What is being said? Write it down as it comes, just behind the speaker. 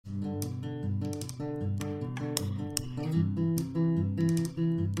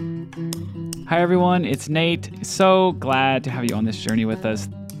Hi everyone, it's Nate. So glad to have you on this journey with us.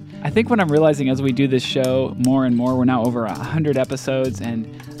 I think what I'm realizing as we do this show more and more, we're now over 100 episodes, and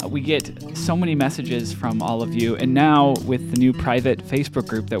we get so many messages from all of you. And now with the new private Facebook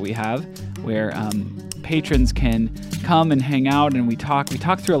group that we have, where patrons can come and hang out, and we talk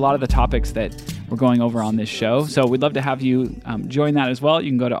through a lot of the topics that we're going over on this show. So we'd love to have you join that as well. You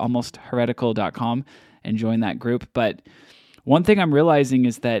can go to almostheretical.com and join that group. But one thing I'm realizing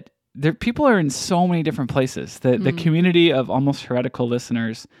is that people are in so many different places. The community of Almost Heretical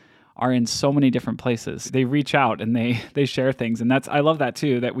listeners are in so many different places. They reach out and they share things, and I love that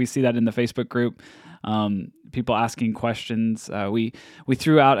too. That we see that in the Facebook group. People asking questions. We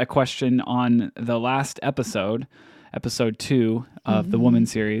threw out a question on the last episode 2 of the Woman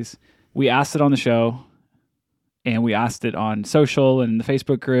series. We asked it on the show, and we asked it on social and the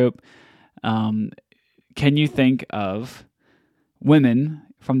Facebook group. Can you think of women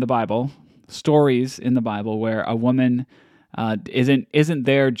from the Bible, stories in the Bible where a woman isn't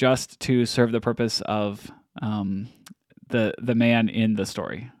there just to serve the purpose of the man in the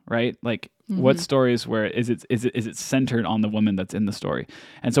story, right? Like, what stories where is it centered on the woman that's in the story?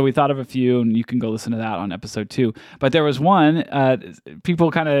 And so we thought of a few, and you can go listen to that on episode 2. But there was one,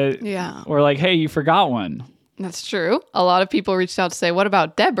 people kind of were like, "Hey, you forgot one." That's true. A lot of people reached out to say, "What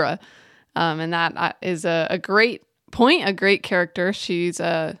about Deborah?" And that is a great point, a great character. She's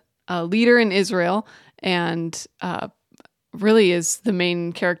a leader in Israel, and really is the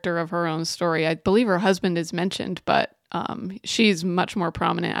main character of her own story. I believe her husband is mentioned, but she's much more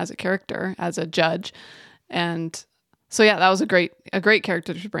prominent as a character, as a judge. And so, that was a great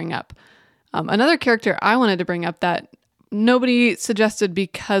character to bring up. Another character I wanted to bring up that nobody suggested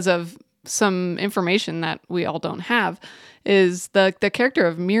because of some information that we all don't have is the character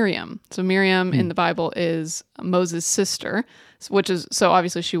of Miriam. So Miriam in the Bible is Moses' sister, which is, so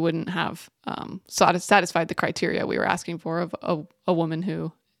obviously she wouldn't have satisfied the criteria we were asking for of a woman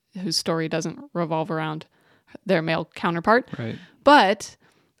whose story doesn't revolve around their male counterpart. Right. But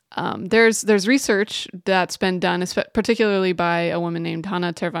there's research that's been done, particularly by a woman named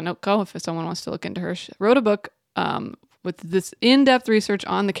Hannah Tervanotko, if someone wants to look into her. She wrote a book with this in-depth research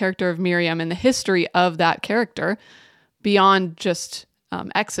on the character of Miriam and the history of that character beyond just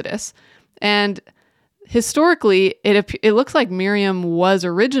Exodus. And historically, it looks like Miriam was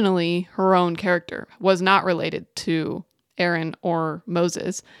originally her own character, was not related to Aaron or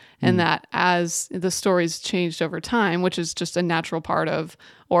Moses, and that as the stories changed over time, which is just a natural part of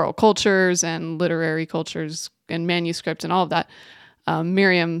oral cultures and literary cultures and manuscripts and all of that,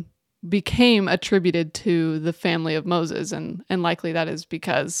 Miriam became attributed to the family of Moses, and likely that is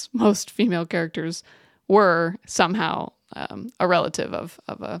because most female characters were somehow a relative of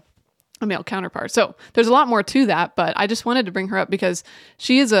a male counterpart. So there's a lot more to that, but I just wanted to bring her up because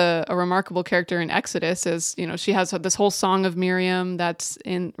she is a remarkable character in Exodus. As you know, she has this whole song of Miriam that's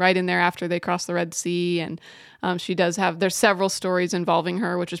right in there after they cross the Red Sea, and there's several stories involving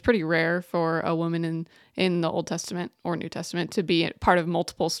her, which is pretty rare for a woman in the Old Testament or New Testament to be part of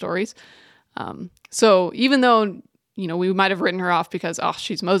multiple stories. So even though we might have written her off because,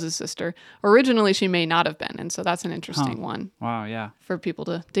 she's Moses' sister, originally she may not have been. And so that's an interesting one. Wow, yeah. For people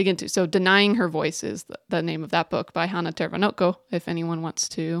to dig into. So Denying Her Voice is the name of that book by Hannah Tervanotko, if anyone wants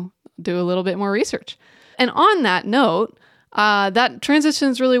to do a little bit more research. And on that note, that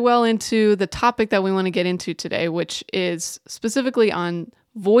transitions really well into the topic that we want to get into today, which is specifically on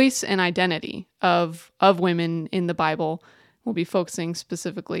voice and identity of women in the Bible. We'll be focusing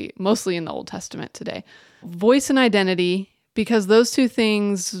mostly in the Old Testament today. Voice and identity, because those two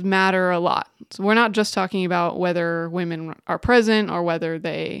things matter a lot. So we're not just talking about whether women are present or whether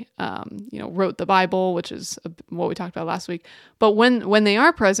they, wrote the Bible, which is what we talked about last week. But when they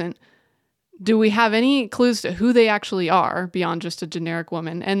are present, do we have any clues to who they actually are beyond just a generic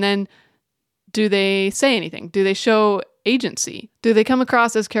woman? And then do they say anything? Do they show agency? Do they come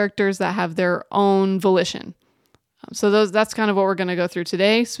across as characters that have their own volition? So that's kind of what we're going to go through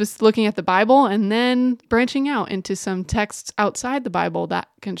today, looking at the Bible and then branching out into some texts outside the Bible that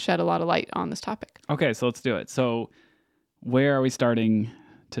can shed a lot of light on this topic. Okay, so let's do it. So where are we starting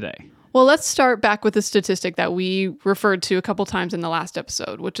today? Well, let's start back with the statistic that we referred to a couple times in the last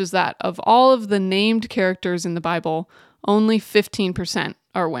episode, which is that of all of the named characters in the Bible, only 15%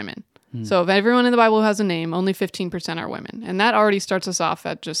 are women. So of everyone in the Bible who has a name, only 15% are women. And that already starts us off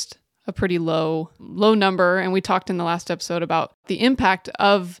at just a pretty low number. And we talked in the last episode about the impact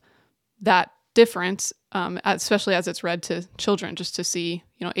of that difference, especially as it's read to children, just to see,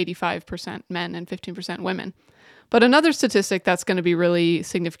 85% men and 15% women. But another statistic that's going to be really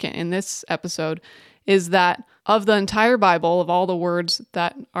significant in this episode is that of the entire Bible, of all the words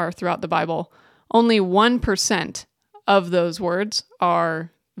that are throughout the Bible, only 1% of those words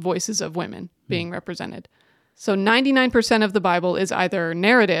are voices of women being represented. So 99% of the Bible is either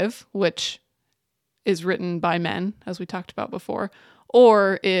narrative, which is written by men, as we talked about before,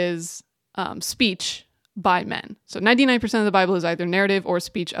 or is speech by men. So 99% of the Bible is either narrative or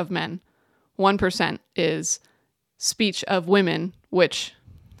speech of men. 1% is speech of women, which,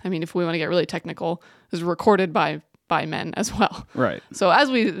 I mean, if we want to get really technical, is recorded by men as well. Right. So as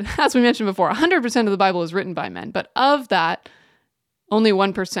we mentioned before, 100% of the Bible is written by men, but of that, only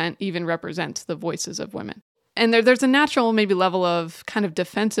 1% even represents the voices of women. And there's a natural maybe level of kind of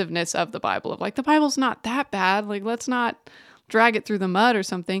defensiveness of the Bible, of like, the Bible's not that bad. Like, let's not drag it through the mud or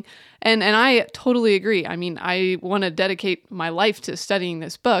something. And I totally agree. I mean, I want to dedicate my life to studying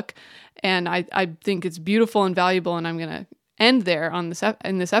this book, and I think it's beautiful and valuable, and I'm going to end there on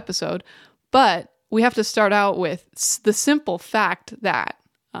in this episode. But we have to start out with the simple fact that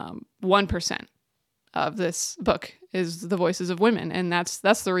 1% of this book is the voices of women, and that's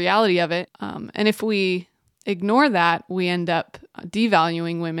the reality of it. And if we ignore that, we end up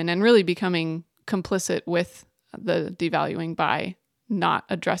devaluing women and really becoming complicit with the devaluing by not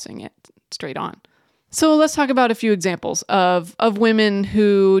addressing it straight on. So let's talk about a few examples of women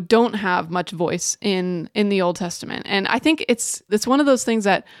who don't have much voice in the Old Testament. And I think it's one of those things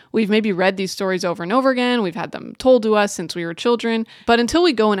that we've maybe read these stories over and over again. We've had them told to us since we were children. But until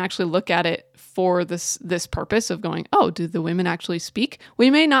we go and actually look at it for this purpose of going, oh, do the women actually speak?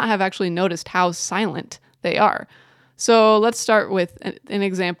 We may not have actually noticed how silent they are. So let's start with an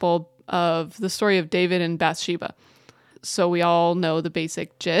example of the story of David and Bathsheba. So we all know the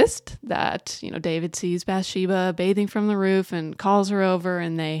basic gist that, David sees Bathsheba bathing from the roof and calls her over,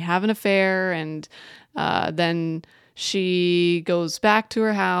 and they have an affair, and then she goes back to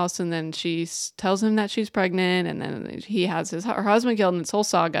her house, and then she tells him that she's pregnant, and then he has her husband killed, and this whole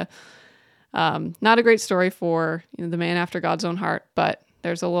saga. Not a great story for the man after God's own heart, but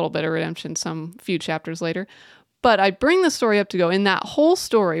there's a little bit of redemption some few chapters later. But I bring the story up to go in that whole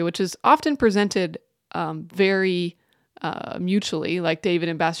story, which is often presented very mutually, like David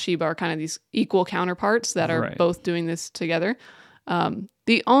and Bathsheba are kind of these equal counterparts that are both doing this together.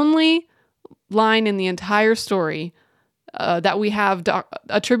 The only line in the entire story that we have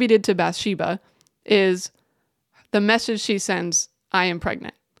attributed to Bathsheba is the message she sends, I am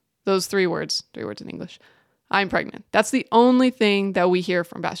pregnant. Those three words in English. I'm pregnant. That's the only thing that we hear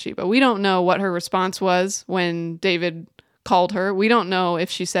from Bathsheba. We don't know what her response was when David called her. We don't know if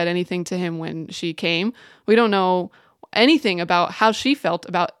she said anything to him when she came. We don't know anything about how she felt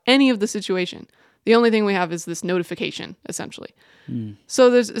about any of the situation. The only thing we have is this notification, essentially.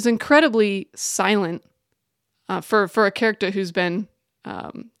 So it's incredibly silent for a character who's been,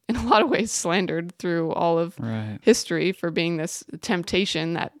 in a lot of ways, slandered through all of history for being this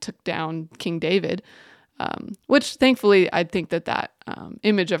temptation that took down King David. Which thankfully, I think that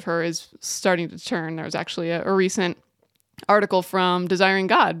image of her is starting to turn. There was actually a recent article from Desiring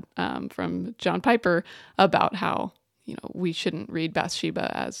God from John Piper about how we shouldn't read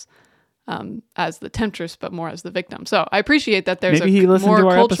Bathsheba as the temptress, but more as the victim. So I appreciate that there's maybe he listened more to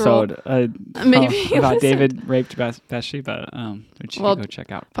our cultural episode about David raped Bathsheba, which you can go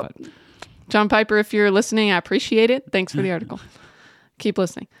check out. But John Piper, if you're listening, I appreciate it. Thanks for the article. Keep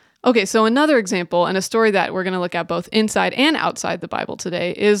listening. Okay, so another example and a story that we're going to look at both inside and outside the Bible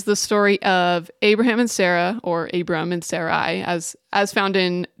today is the story of Abraham and Sarah, or Abram and Sarai, as found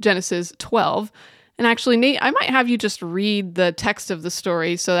in Genesis 12. And actually, Nate, I might have you just read the text of the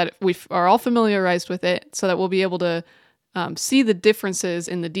story so that we are all familiarized with it, so that we'll be able to see the differences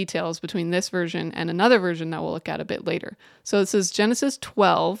in the details between this version and another version that we'll look at a bit later. So this is Genesis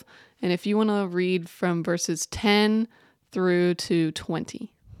 12, and if you want to read from verses 10 through to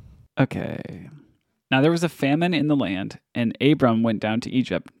 20. Okay. Now there was a famine in the land, and Abram went down to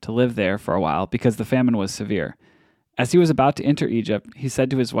Egypt to live there for a while because the famine was severe. As he was about to enter Egypt, he said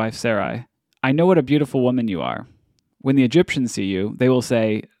to his wife Sarai, I know what a beautiful woman you are. When the Egyptians see you, they will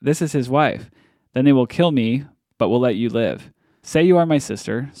say, this is his wife. Then they will kill me, but will let you live. Say you are my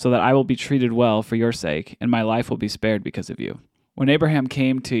sister, so that I will be treated well for your sake, and my life will be spared because of you. When Abraham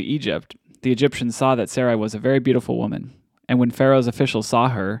came to Egypt, the Egyptians saw that Sarai was a very beautiful woman. And when Pharaoh's officials saw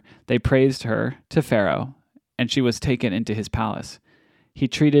her, they praised her to Pharaoh, and she was taken into his palace. He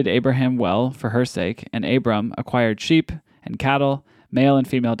treated Abraham well for her sake, and Abram acquired sheep and cattle, male and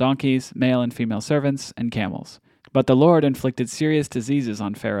female donkeys, male and female servants, and camels. But the Lord inflicted serious diseases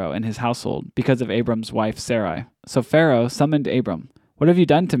on Pharaoh and his household because of Abram's wife Sarai. So Pharaoh summoned Abram. What have you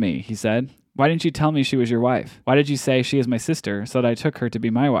done to me? He said. Why didn't you tell me she was your wife? Why did you say she is my sister, so that I took her to be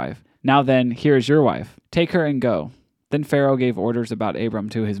my wife? Now then, here is your wife. Take her and go. Then Pharaoh gave orders about Abram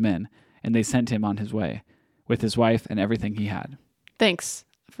to his men, and they sent him on his way with his wife and everything he had. Thanks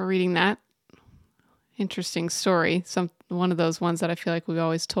for reading that. Interesting story. One of those ones that I feel like we've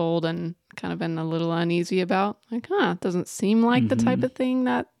always told and kind of been a little uneasy about. Like, it doesn't seem like the type of thing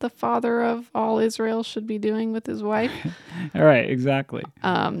that the father of all Israel should be doing with his wife. All right, exactly.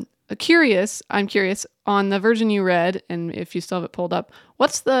 I'm curious on the version you read, and if you still have it pulled up,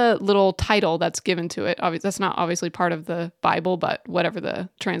 what's the little title that's given to it? That's not obviously part of the Bible, but whatever the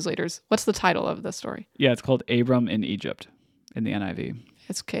translators, what's the title of the story? Yeah, it's called Abram in Egypt in the NIV.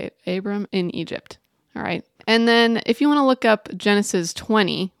 It's okay, Abram in Egypt. All right. And then if you want to look up Genesis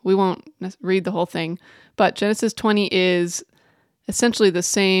 20, we won't read the whole thing, but Genesis 20 is essentially the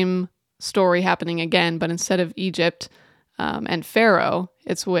same story happening again, but instead of Egypt and Pharaoh,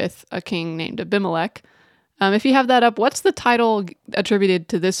 it's with a king named Abimelech. If you have that up, what's the title attributed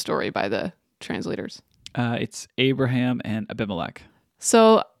to this story by the translators? It's Abraham and Abimelech.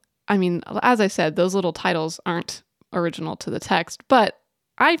 So, I mean, as I said, those little titles aren't original to the text, but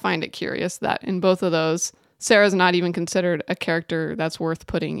I find it curious that in both of those, Sarah's not even considered a character that's worth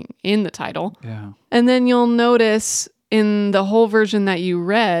putting in the title. Yeah. And then you'll notice in the whole version that you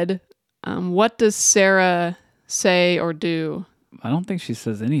read, what does Sarah say or do? I don't think she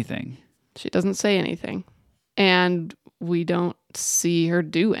says anything. She doesn't say anything. And we don't see her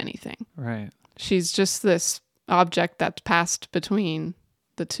do anything. Right. She's just this object that's passed between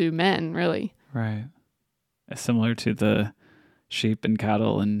the two men, really. Right. Similar to the sheep and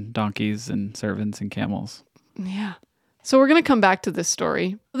cattle and donkeys and servants and camels. Yeah. So we're going to come back to this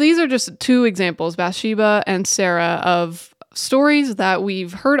story. These are just two examples, Bathsheba and Sarah, of stories that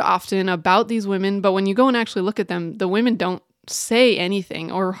we've heard often about these women, but when you go and actually look at them, the women don't say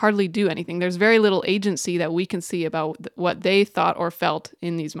anything or hardly do anything. There's very little agency that we can see about what they thought or felt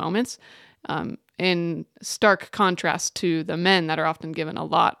in these moments, in stark contrast to the men that are often given a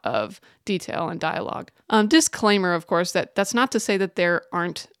lot of detail and dialogue. Disclaimer, of course, that's not to say that there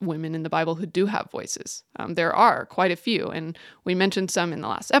aren't women in the Bible who do have voices. There are quite a few, and we mentioned some in the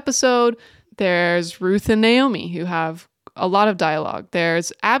last episode. There's Ruth and Naomi, who have a lot of dialogue.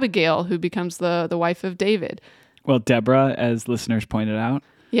 There's Abigail, who becomes the wife of David. Well, Deborah, as listeners pointed out.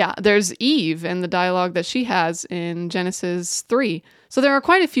 Yeah, there's Eve and the dialogue that she has in Genesis 3. So there are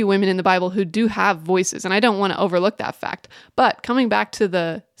quite a few women in the Bible who do have voices, and I don't want to overlook that fact. But coming back to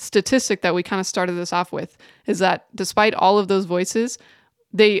the statistic that we kind of started this off with, is that despite all of those voices,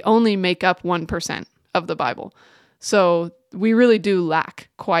 they only make up 1% of the Bible. So we really do lack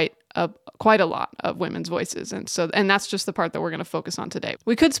quite a lot of women's voices. And that's just the part that we're going to focus on today.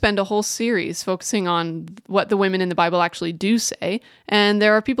 We could spend a whole series focusing on what the women in the Bible actually do say. And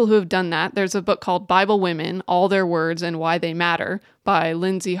there are people who have done that. There's a book called Bible Women, All Their Words and Why They Matter by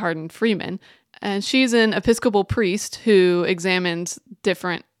Lindsay Harden Freeman. And she's an Episcopal priest who examines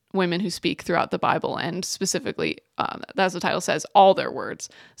different women who speak throughout the Bible, and specifically, as the title says, all their words.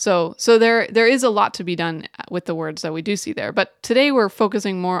 So there is a lot to be done with the words that we do see there. But today we're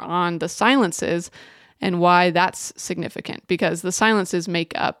focusing more on the silences and why that's significant, because the silences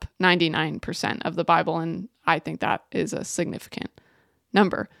make up 99% of the Bible, and I think that is a significant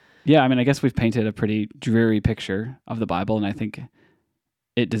number. Yeah, I mean, I guess we've painted a pretty dreary picture of the Bible, and I think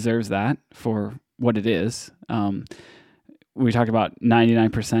it deserves that for what it is. We talked about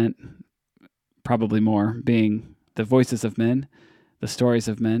 99%, probably more, being the voices of men, the stories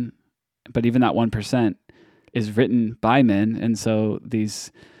of men. But even that 1% is written by men. And so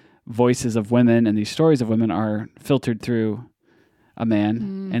these voices of women and these stories of women are filtered through a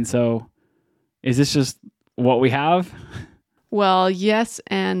man. And so is this just what we have? Well, yes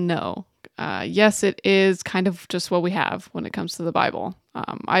and no. Yes, it is kind of just what we have when it comes to the Bible.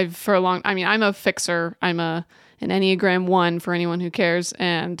 I'm a fixer. I'm an Enneagram 1 for anyone who cares.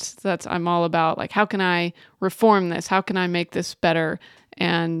 And I'm all about, like, how can I reform this? How can I make this better?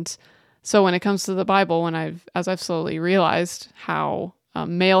 And so when it comes to the Bible, as I've slowly realized how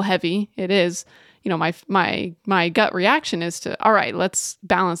male heavy it is, my gut reaction is to, all right, let's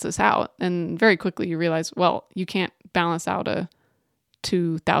balance this out. And very quickly you realize, well, you can't balance out a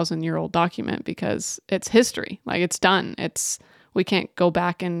 2,000-year-old document because it's history. Like, it's done. We can't go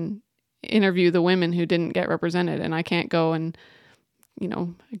back and interview the women who didn't get represented, and I can't go and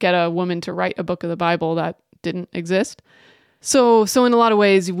get a woman to write a book of the Bible that didn't exist. So in a lot of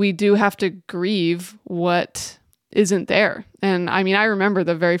ways, we do have to grieve what isn't there. And I mean, I remember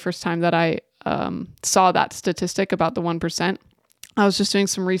the very first time that I saw that statistic about the 1%. I was just doing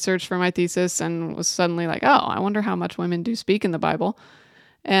some research for my thesis and was suddenly like, oh, I wonder how much women do speak in the Bible.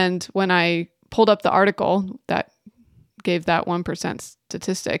 And when I pulled up the article that gave that 1%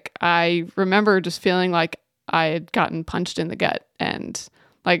 statistic, I remember just feeling like I had gotten punched in the gut. And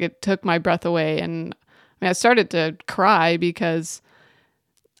Like it took my breath away. And I mean, I started to cry because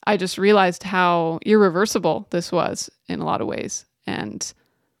I just realized how irreversible this was in a lot of ways. And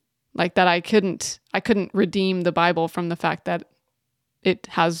like that I couldn't redeem the Bible from the fact that it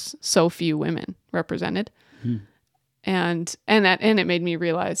has so few women represented. And it made me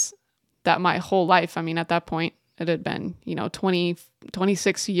realize that my whole life, I mean, at that point, it had been,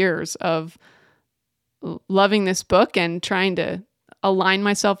 26 years of loving this book and trying to align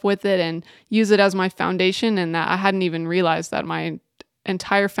myself with it and use it as my foundation. And that I hadn't even realized that my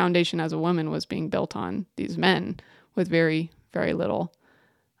entire foundation as a woman was being built on these men with very, very little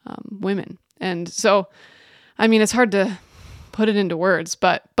women. And so, I mean, it's hard to put it into words,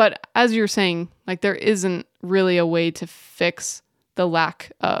 but as you're saying, like there isn't really a way to fix the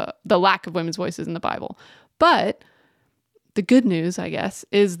lack of women's voices in the Bible. But the good news, I guess,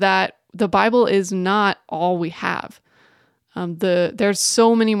 is that the Bible is not all we have. There's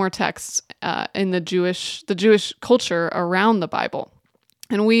so many more texts in the Jewish culture around the Bible,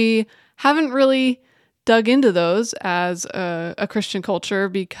 and we haven't really dug into those as a Christian culture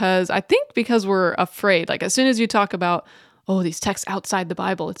because we're afraid. Like as soon as you talk about these texts outside the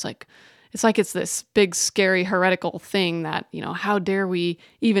Bible, it's like it's this big, scary, heretical thing that, how dare we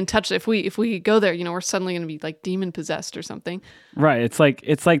even touch it? If we go there, we're suddenly going to be like demon possessed or something. Right. It's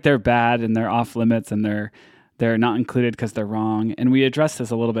like they're bad and they're off limits and they're not included because they're wrong. And we addressed this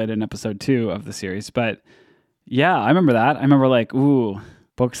a little bit in episode 2 of the series. But yeah, I remember that. I remember like,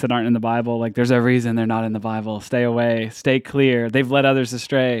 books that aren't in the Bible, like there's a reason they're not in the Bible. Stay away, stay clear. They've led others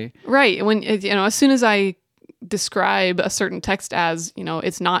astray. Right. When, as soon as I describe a certain text as,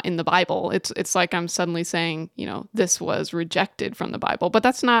 it's not in the Bible, it's like I'm suddenly saying, this was rejected from the Bible. But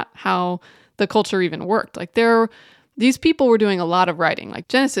that's not how the culture even worked. Like these people were doing a lot of writing, like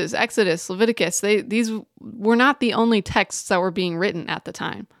Genesis, Exodus, Leviticus. These were not the only texts that were being written at the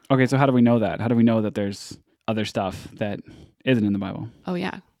time. Okay, so how do we know that? How do we know that there's other stuff that isn't in the Bible? Oh,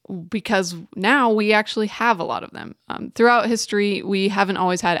 yeah. Because now we actually have a lot of them. Throughout history, we haven't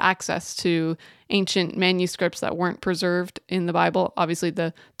always had access to ancient manuscripts that weren't preserved in the Bible. Obviously,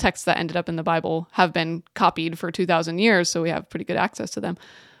 the texts that ended up in the Bible have been copied for 2,000 years, so we have pretty good access to them.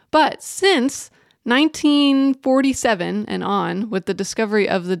 But since 1947 and on, with the discovery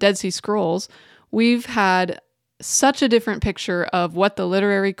of the Dead Sea Scrolls, we've had such a different picture of what the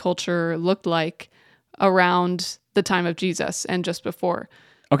literary culture looked like around the time of Jesus and just before.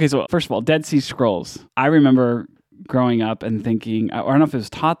 Okay, so first of all, Dead Sea Scrolls. I remember growing up and thinking, I don't know if it was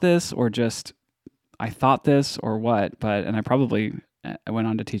taught this or just I thought this or what, and I went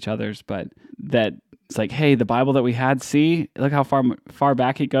on to teach others, but that it's like, hey, the Bible that we had, see, look how far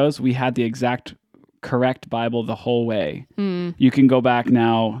back it goes. We had the exact correct Bible the whole way. You can go back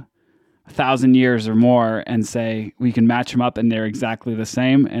now 1,000 years or more and say we can match them up and they're exactly the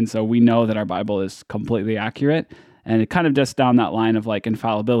same. And so we know that our Bible is completely accurate. And it kind of just down that line of like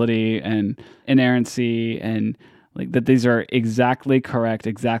infallibility and inerrancy and like that these are exactly correct,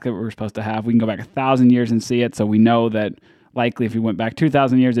 exactly what we're supposed to have. We can go back 1,000 years and see it. So we know that likely if we went back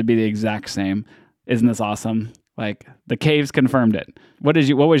 2,000 years, it'd be the exact same. Isn't this awesome? Like the caves confirmed it. What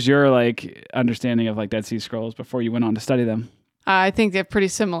was your like understanding of like Dead Sea Scrolls before you went on to study them? I think they're pretty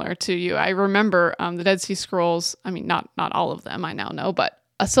similar to you. I remember the Dead Sea Scrolls. I mean, not all of them, I now know, but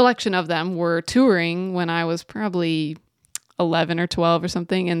a selection of them were touring when I was probably 11 or 12 or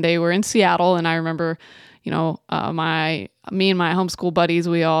something, and they were in Seattle. And I remember, me and my homeschool buddies,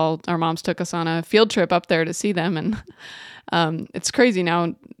 our moms took us on a field trip up there to see them. And it's crazy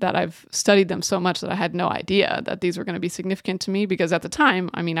now that I've studied them so much that I had no idea that these were going to be significant to me, because at the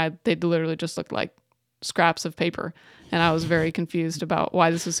time, I mean, they literally just looked like scraps of paper. And I was very confused about why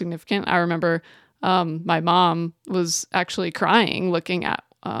this was significant. I remember my mom was actually crying looking at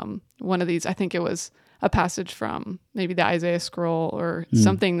one of these. I think it was a passage from maybe the Isaiah scroll or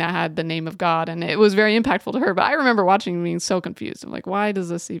something that had the name of God. And it was very impactful to her. But I remember watching and being so confused. I'm like, why does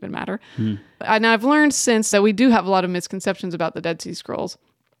this even matter? And I've learned since that we do have a lot of misconceptions about the Dead Sea Scrolls.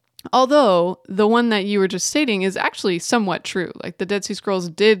 Although the one that you were just stating is actually somewhat true. Like the Dead Sea Scrolls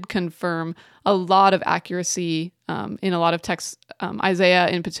did confirm a lot of accuracy in a lot of texts, Isaiah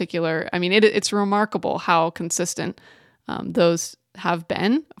in particular. I mean, it's remarkable how consistent those have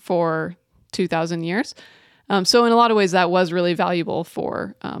been for 2,000 years. So in a lot of ways, that was really valuable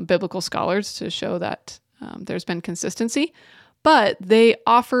for biblical scholars to show that there's been consistency. But they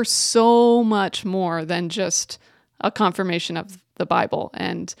offer so much more than just a confirmation of the Bible.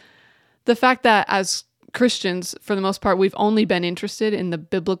 And the fact that as Christians, for the most part, we've only been interested in the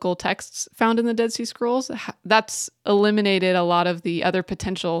biblical texts found in the Dead Sea Scrolls. That's eliminated a lot of the other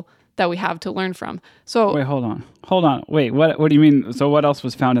potential that we have to learn from. So Wait, hold on. Wait, what do you mean? So what else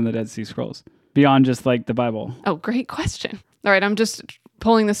was found in the Dead Sea Scrolls beyond just like the Bible? Oh, great question. All right, I'm just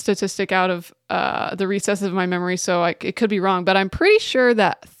pulling the statistic out of the recesses of my memory, so it could be wrong, but I'm pretty sure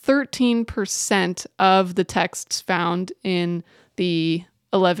that 13% of the texts found in the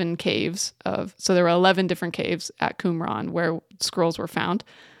 11 caves so there were 11 different caves at Qumran where scrolls were found.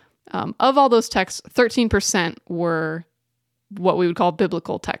 Of all those texts, 13% were what we would call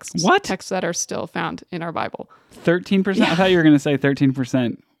biblical texts. What? Texts that are still found in our Bible. 13%? Yeah. I thought you were going to say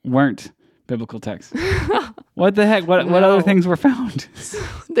 13% weren't biblical texts. What the heck? What No. other things were found?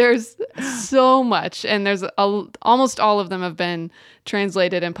 There's so much, and there's almost all of them have been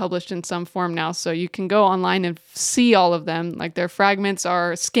translated and published in some form now, so you can go online and see all of them. Like their fragments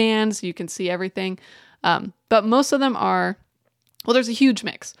are scans, you can see everything. But most of them are, well, there's a huge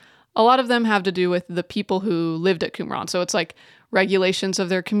mix. A lot of them have to do with the people who lived at Qumran. So it's like regulations of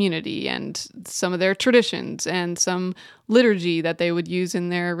their community and some of their traditions and some liturgy that they would use in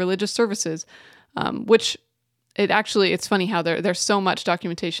their religious services, which it's funny how there's so much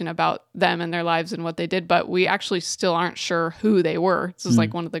documentation about them and their lives and what they did, but we actually still aren't sure who they were. This is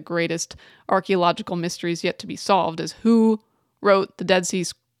like one of the greatest archaeological mysteries yet to be solved, is who wrote the Dead Sea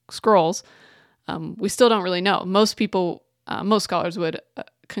Scrolls. We still don't really know. Most people, most scholars would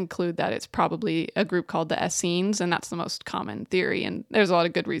conclude that it's probably a group called the Essenes, and that's the most common theory, and there's a lot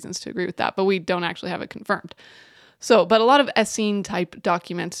of good reasons to agree with that, but we don't actually have it confirmed. So, but a lot of Essene type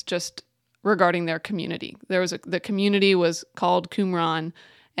documents just regarding their community. The community was called Qumran,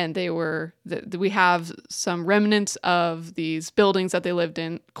 and we have some remnants of these buildings that they lived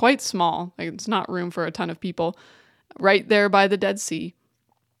in, quite small, like it's not room for a ton of people, right there by the Dead Sea.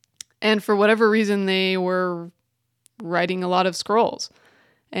 And for whatever reason, they were writing a lot of scrolls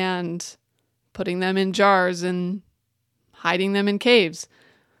and putting them in jars and hiding them in caves.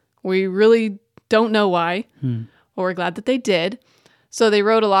 We really don't know why, but we're glad that they did. So they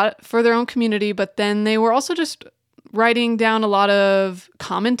wrote a lot for their own community, but then they were also just writing down a lot of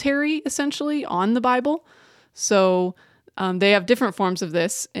commentary, essentially, on the Bible. So they have different forms of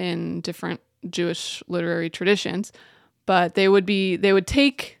this in different Jewish literary traditions, but they would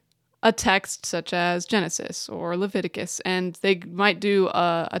take a text such as Genesis or Leviticus, and they might do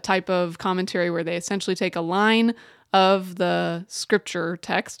a type of commentary where they essentially take a line of the scripture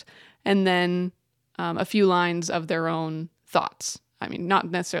text and then a few lines of their own thoughts. I mean, not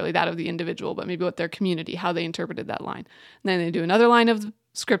necessarily that of the individual, but maybe what their community, how they interpreted that line. And then they do another line of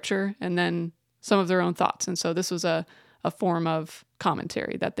scripture and then some of their own thoughts. And so this was a form of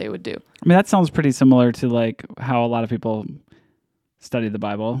commentary that they would do. I mean, that sounds pretty similar to like how a lot of people study the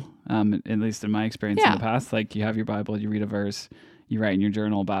Bible, at least in my experience in the past. Like you have your Bible, you read a verse, you write in your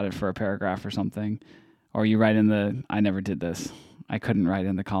journal about it for a paragraph or something, or you write I never did this. I couldn't write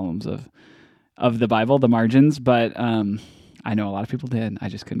in the columns of the Bible, the margins, but I know a lot of people did. I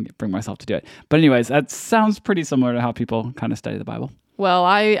just couldn't bring myself to do it. But anyways, that sounds pretty similar to how people kind of study the Bible. Well,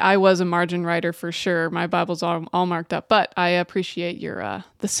 I was a margin writer for sure. My Bible's all marked up, but I appreciate your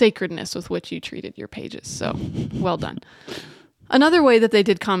the sacredness with which you treated your pages. So well done. Another way that they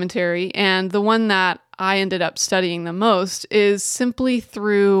did commentary, and the one that I ended up studying the most, is simply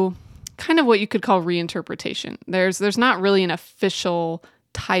through kind of what you could call reinterpretation. There's not really an official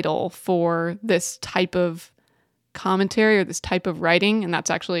title for this type of commentary or this type of writing, and that's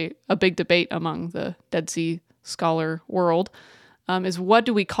actually a big debate among the Dead Sea scholar world, is what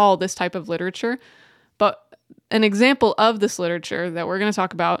do we call this type of literature? But an example of this literature that we're going to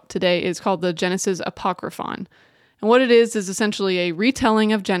talk about today is called the Genesis Apocryphon. And what it is essentially a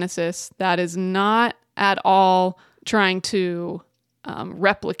retelling of Genesis that is not at all trying to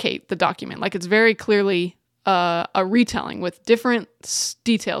replicate the document. Like it's very clearly a retelling with different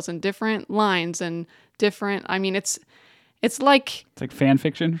details and different lines and different, I mean, it's like fan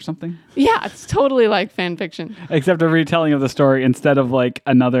fiction or something? Yeah, it's totally like fan fiction. Except a retelling of the story instead of like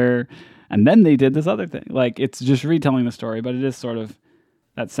another, and then they did this other thing. Like it's just retelling the story, but it is sort of,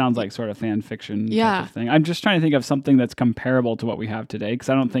 that sounds like sort of fan fiction type of thing. I'm just trying to think of something that's comparable to what we have today, because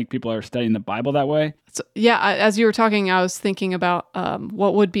I don't think people are studying the Bible that way. So, as you were talking, I was thinking about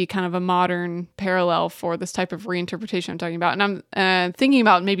what would be kind of a modern parallel for this type of reinterpretation I'm talking about. And I'm thinking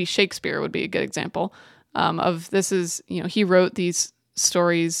about maybe Shakespeare would be a good example of this. Is, he wrote these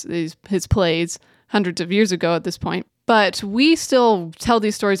stories, his plays hundreds of years ago at this point. But we still tell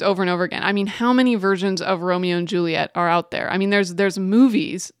these stories over and over again. I mean, how many versions of Romeo and Juliet are out there? I mean, there's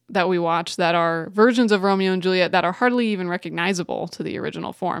movies that we watch that are versions of Romeo and Juliet that are hardly even recognizable to the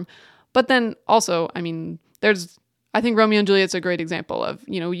original form. But then also, I mean, I think Romeo and Juliet's a great example of,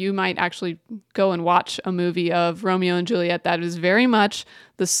 you might actually go and watch a movie of Romeo and Juliet that is very much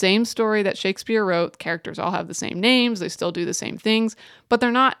the same story that Shakespeare wrote. Characters all have the same names, they still do the same things, but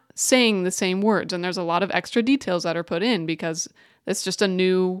they're not saying the same words. And there's a lot of extra details that are put in because it's just a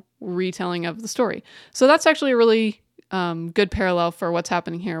new retelling of the story. So that's actually a really good parallel for what's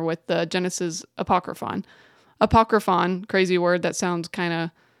happening here with the Genesis Apocryphon. Apocryphon, crazy word that sounds kind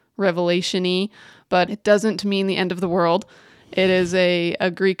of revelation-y, but it doesn't mean the end of the world. It is a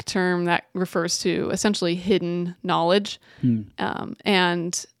Greek term that refers to essentially hidden knowledge.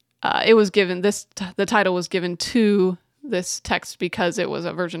 And it was given, the title was given to this text because it was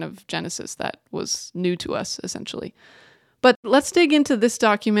a version of Genesis that was new to us, essentially. But let's dig into this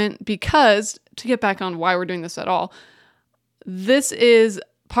document because, to get back on why we're doing this at all, this is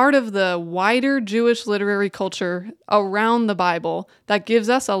part of the wider Jewish literary culture around the Bible that gives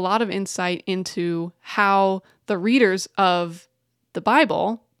us a lot of insight into how the readers of the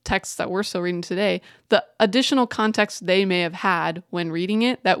Bible, texts that we're still reading today, the additional context they may have had when reading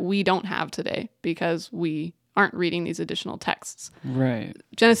it that we don't have today because we aren't reading these additional texts. Right.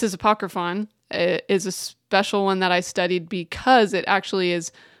 Genesis Apocryphon is a special one that I studied because it actually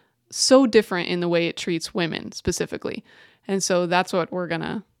is so different in the way it treats women specifically. And so that's what we're going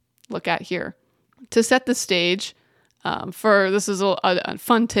to look at here. To set the stage, this is a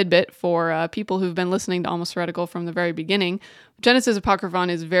fun tidbit for people who've been listening to Almost Heretical from the very beginning. Genesis Apocryphon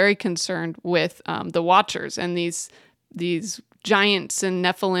is very concerned with the Watchers and these giants and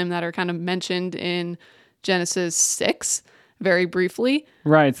Nephilim that are kind of mentioned in Genesis 6 very briefly.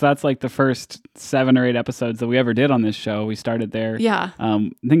 Right. So that's like the first 7 or 8 episodes that we ever did on this show. We started there. Yeah.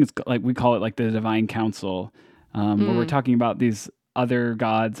 I think it's like, we call it like the Divine Council, where we're talking about these other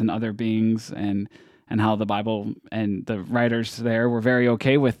gods and other beings and how the Bible and the writers there were very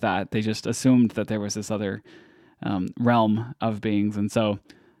okay with that. They just assumed that there was this other realm of beings. And so,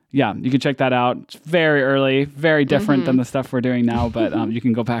 yeah, you can check that out. It's very early, very different than the stuff we're doing now, but you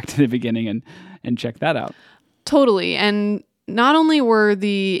can go back to the beginning and check that out. Totally. And not only were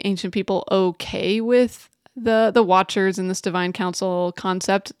the ancient people okay with the Watchers and this Divine Council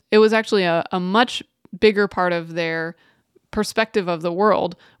concept, it was actually a much bigger part of their perspective of the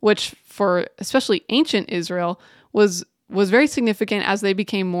world, which for especially ancient Israel was very significant as they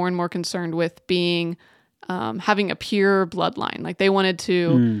became more and more concerned with being having a pure bloodline. Like they wanted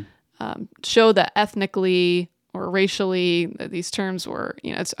to show that ethnically or racially, these terms were,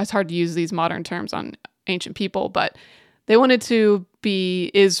 it's hard to use these modern terms on ancient people, but they wanted to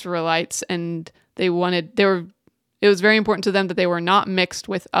be Israelites, and it was very important to them that they were not mixed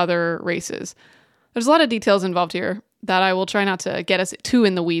with other races. There's a lot of details involved here that I will try not to get us too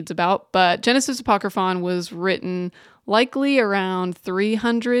in the weeds about, but Genesis Apocryphon was written likely around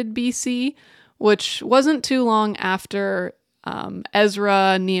 300 BC, which wasn't too long after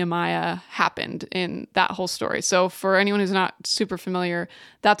Ezra, Nehemiah happened in that whole story. So for anyone who's not super familiar,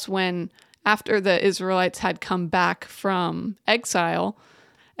 that's when, after the Israelites had come back from exile,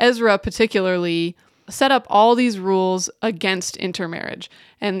 Ezra particularly set up all these rules against intermarriage,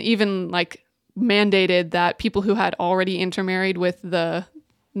 and even like mandated that people who had already intermarried with the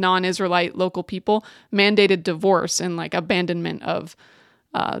non-Israelite local people mandated divorce and like abandonment of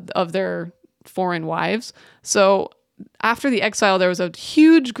their foreign wives. So after the exile, there was a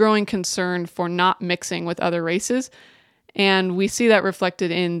huge growing concern for not mixing with other races. And we see that reflected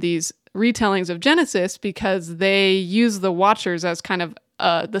in these retellings of Genesis because they use the Watchers as kind of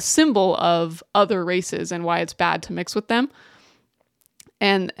the symbol of other races and why it's bad to mix with them.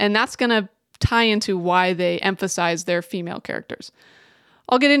 And that's going to tie into why they emphasize their female characters.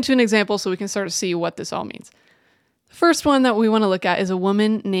 I'll get into an example so we can start to see what this all means. The first one that we want to look at is a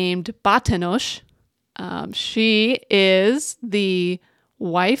woman named Bat-Enosh. She is the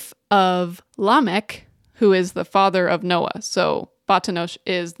wife of Lamech, who is the father of Noah. So Bat-Enosh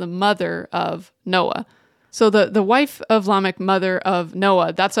is the mother of Noah. So the wife of Lamech, mother of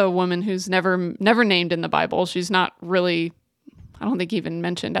Noah, that's a woman who's never named in the Bible. She's not really, I don't think, even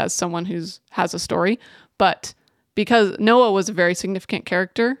mentioned as someone who has a story. But because Noah was a very significant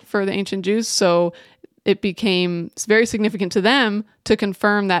character for the ancient Jews, so it became very significant to them to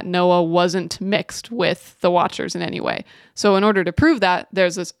confirm that Noah wasn't mixed with the Watchers in any way. So in order to prove that,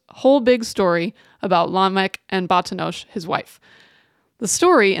 there's this whole big story about Lamech and Bat-Enosh, his wife. The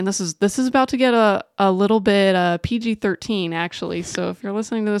story, and this is about to get a little bit PG-13 actually, so if you're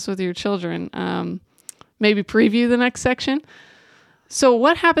listening to this with your children, maybe preview the next section. So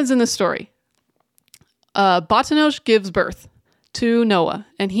what happens in this story? Bat-Enosh gives birth to Noah,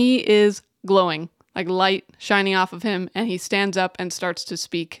 and he is glowing. like light shining off of him, and he stands up and starts to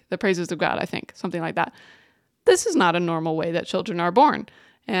speak the praises of God, I think, something like that. This is not a normal way that children are born.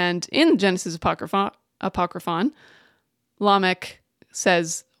 And in Genesis Apocryphon, Lamech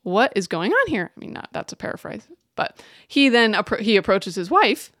says, what is going on here? I mean, that's a paraphrase. But he then he approaches his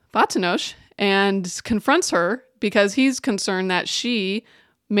wife, Batanosh, and confronts her because he's concerned that she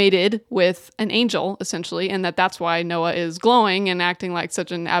mated with an angel, essentially, and that's why Noah is glowing and acting like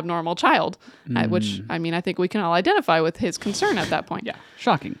such an abnormal child, which, I mean, I think we can all identify with his concern at that point. Yeah,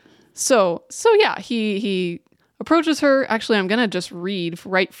 shocking. So yeah, he approaches her. Actually, I'm going to just read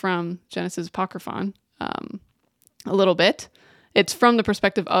right from Genesis Apocryphon a little bit. It's from the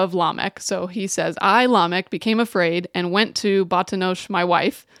perspective of Lamech. So he says, I, Lamech, became afraid and went to Batanosh, my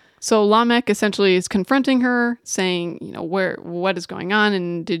wife. So Lamech essentially is confronting her, saying, what is going on?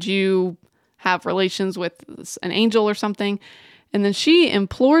 And did you have relations with an angel or something? And then she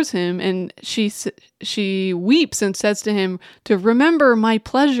implores him, and she weeps and says to him to remember my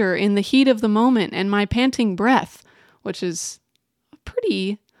pleasure in the heat of the moment and my panting breath, which is a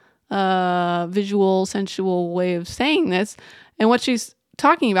pretty visual, sensual way of saying this. And what she's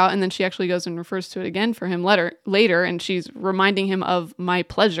talking about, and then she actually goes and refers to it again for him later, and she's reminding him of my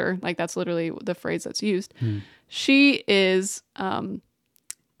pleasure. Like, that's literally the phrase that's used. She is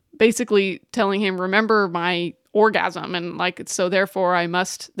basically telling him, remember my orgasm, and like, so therefore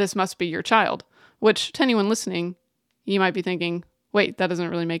this must be your child. Which, to anyone listening, you might be thinking, wait, that doesn't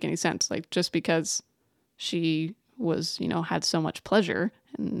really make any sense. Like, just because she was, had so much pleasure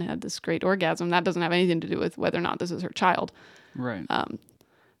and had this great orgasm, that doesn't have anything to do with whether or not this is her child. Right.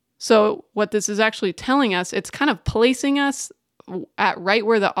 So what this is actually telling us, it's kind of placing us at right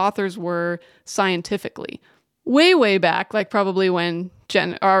where the authors were scientifically. Way, way back, like probably when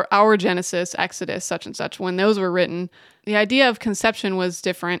our Genesis, Exodus, such and such, when those were written, the idea of conception was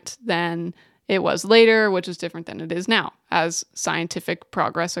different than it was later, which is different than it is now. As scientific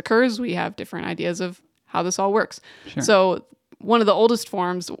progress occurs, we have different ideas of how this all works. Sure. So one of the oldest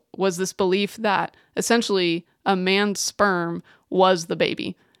forms was this belief that essentially a man's sperm was the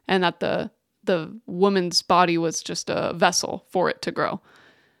baby, and that the woman's body was just a vessel for it to grow.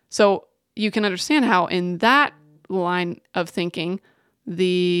 So you can understand how in that line of thinking,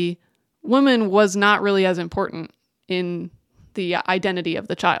 the woman was not really as important in the identity of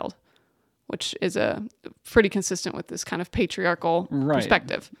the child, which is pretty consistent with this kind of patriarchal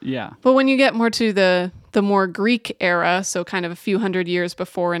perspective. Yeah. But when you get more to the more Greek era, so kind of a few hundred years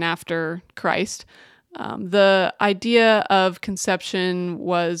before and after Christ, the idea of conception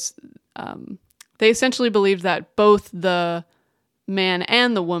was, they essentially believed that both the man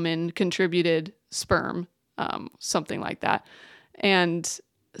and the woman contributed sperm, something like that. And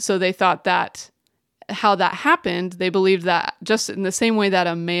so they thought that how that happened, they believed that just in the same way that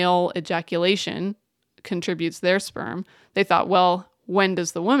a male ejaculation contributes their sperm, they thought, well, when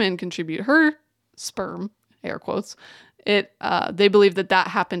does the woman contribute her sperm, air quotes, they believed that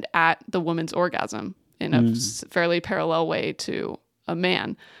happened at the woman's orgasm in a fairly parallel way to a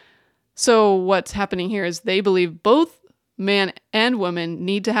man. So what's happening here is they believe both man and woman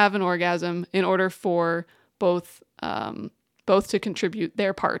need to have an orgasm in order for both to contribute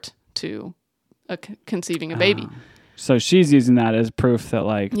their part to conceiving a baby. So she's using that as proof that,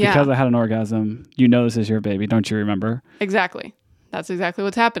 like, because I had an orgasm, this is your baby. Don't you remember? Exactly. That's exactly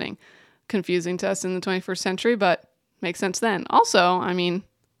what's happening. Confusing to us in the 21st century, but makes sense then. Also, I mean,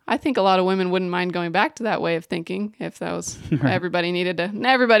 I think a lot of women wouldn't mind going back to that way of thinking if that was everybody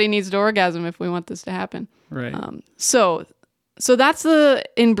needs to orgasm if we want this to happen. Right. So that's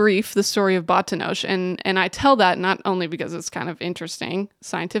in brief, the story of Batanosh. And I tell that not only because it's kind of interesting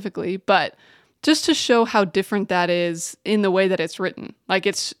scientifically, but just to show how different that is in the way that it's written. Like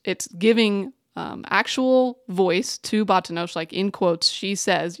it's giving actual voice to Batanosh, like in quotes, she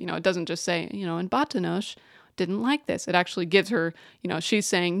says, it doesn't just say, and Batanosh didn't like this. It actually gives her, she's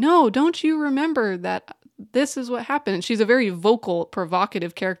saying, no, don't you remember that this is what happened? And she's a very vocal,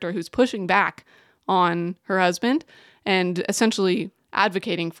 provocative character who's pushing back on her husband and essentially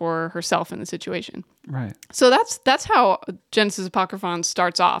advocating for herself in the situation. Right. So that's how Genesis Apocryphon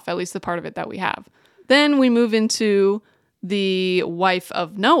starts off, at least the part of it that we have. Then we move into the wife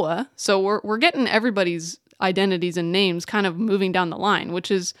of Noah. So we're getting everybody's identities and names kind of moving down the line, which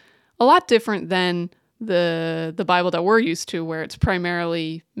is a lot different than the Bible that we're used to, where it's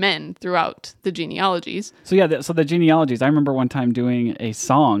primarily men throughout the genealogies. So so the genealogies, I remember one time doing a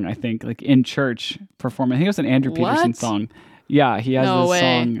song, I think, like in church performing. I think it was an Andrew Peterson song. Yeah, he has this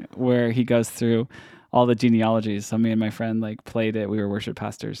song where he goes through all the genealogies. So me and my friend like played it. We were worship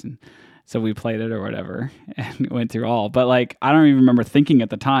pastors, So we played it or whatever and went through all. But like, I don't even remember thinking at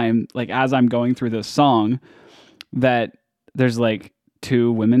the time, like as I'm going through this song, that there's like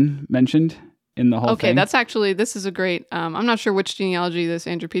 2 women mentioned in the whole thing. Okay, this is a great, I'm not sure which genealogy this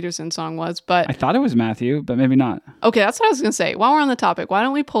Andrew Peterson song was, but... I thought it was Matthew, but maybe not. Okay, that's what I was going to say. While we're on the topic, why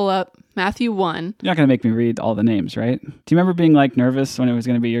don't we pull up Matthew 1? You're not going to make me read all the names, right? Do you remember being like nervous when it was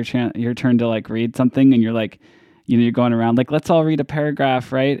going to be your turn to like read something and you're like, you're going around like, let's all read a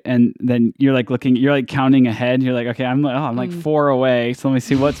paragraph, right? And then you're like you're like counting ahead. You're like, okay, I'm like 4 away. So let me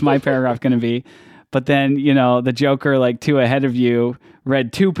see, what's my paragraph going to be? But then, the Joker, like 2 ahead of you,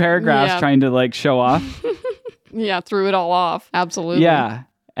 read 2 paragraphs trying to like show off. Yeah, threw it all off. Absolutely. Yeah.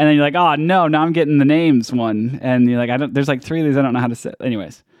 And then you're like, oh no, now I'm getting the names one. And you're like, there's like 3 of these I don't know how to say.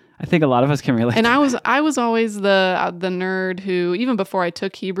 Anyways, I think a lot of us can relate. And I was always the nerd who, even before I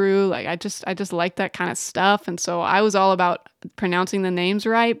took Hebrew, like I just liked that kind of stuff, and so I was all about pronouncing the names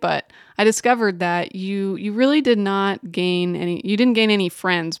right. But I discovered that you really didn't gain any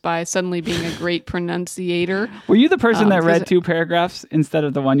friends by suddenly being a great pronunciator. Were you the person that read 2 paragraphs instead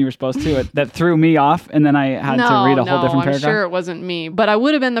of the one you were supposed to? That threw me off, and then I had to read a whole different paragraph? I'm sure it wasn't me, but I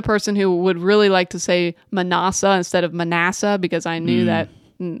would have been the person who would really like to say Manasseh instead of Manasseh, because I knew that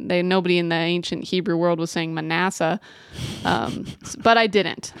nobody in the ancient Hebrew world was saying Manasseh, but I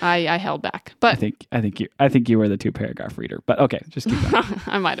didn't. I held back. But I think you were the 2 paragraph reader. But okay, just keep going.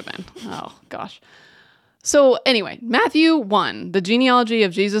 I might have been. Oh gosh. So anyway, Matthew 1, the genealogy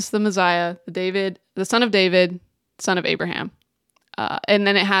of Jesus the Messiah, the son of David, son of Abraham, and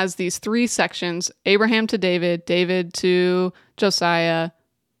then it has these 3 sections: Abraham to David, David to Josiah,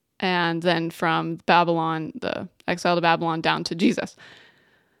 and then from Babylon, the exile to Babylon, down to Jesus.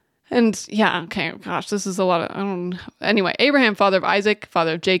 And yeah, okay, gosh, this is a lot of, anyway, Abraham, father of Isaac,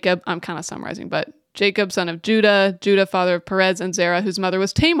 father of Jacob. I'm kind of summarizing, but Jacob, son of Judah, Judah, father of Perez and Zerah, whose mother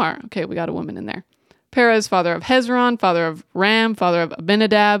was Tamar. Okay, we got a woman in there. Perez, father of Hezron, father of Ram, father of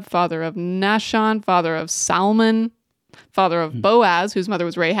Abinadab, father of Nahshon, father of Salmon, father of Boaz, whose mother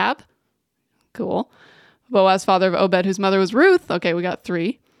was Rahab. Cool. Boaz, father of Obed, whose mother was Ruth. Okay, we got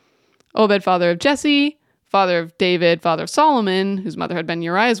 3. Obed, father of Jesse, father of David, father of Solomon, whose mother had been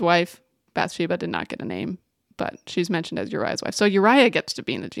Uriah's wife. Bathsheba did not get a name, but she's mentioned as Uriah's wife. So Uriah gets to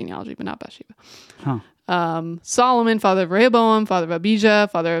be in the genealogy, but not Bathsheba. Solomon, father of Rehoboam, father of Abijah,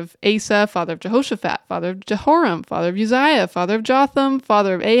 father of Asa, father of Jehoshaphat, father of Jehoram, father of Uzziah, father of Jotham,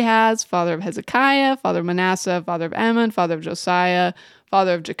 father of Ahaz, father of Hezekiah, father of Manasseh, father of Ammon, father of Josiah,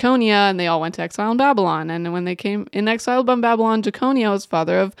 father of Jeconiah, and they all went to exile in Babylon. And when they came in exile in Babylon, Jeconiah was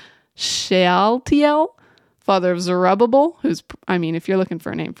father of Shealtiel, father of Zerubbabel, if you're looking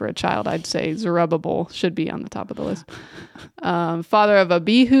for a name for a child, I'd say Zerubbabel should be on the top of the list. Father of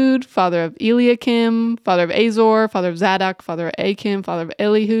Abihud, father of Eliakim, father of Azor, father of Zadok, father of Achim, father of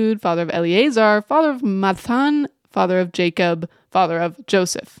Elihud, father of Eleazar, father of Mathan, father of Jacob, father of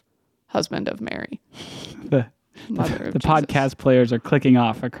Joseph, husband of Mary. The podcast players are clicking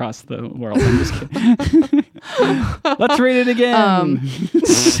off across the world. I'm just kidding. Let's read it again.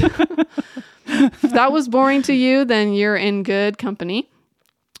 If that was boring to you, then you're in good company.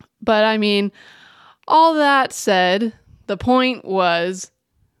 But all that said, the point was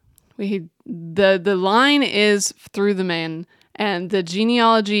the line is through the men, and the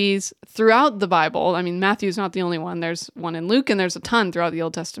genealogies throughout the Bible. Matthew's not the only one. There's one in Luke, and there's a ton throughout the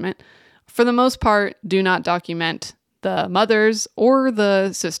Old Testament. For the most part, do not document the mothers or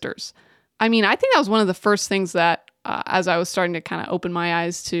the sisters. I think that was one of the first things that, as I was starting to kind of open my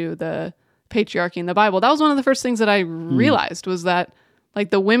eyes to the patriarchy in the Bible, that was one of the first things that I realized, was that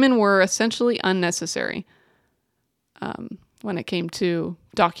the women were essentially unnecessary when it came to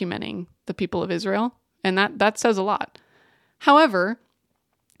documenting the people of Israel. And that says a lot. However,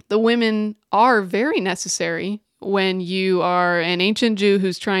 the women are very necessary when you are an ancient Jew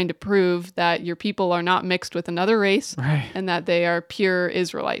who's trying to prove that your people are not mixed with another race, right, and that they are pure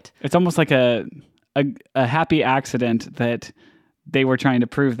Israelite. It's almost like a happy accident that they were trying to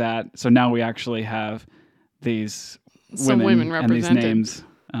prove that. So now we actually have these women and these names.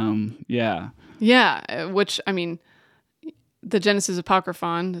 Yeah, which, the Genesis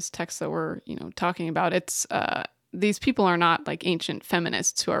Apocryphon, this text that we're, talking about, it's these people are not like ancient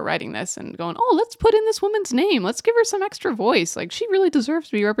feminists who are writing this and going, oh, let's put in this woman's name. Let's give her some extra voice. She really deserves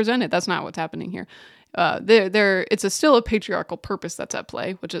to be represented. That's not what's happening here. It's still a patriarchal purpose that's at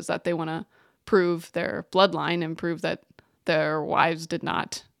play, which is that they want to prove their bloodline and prove that their wives did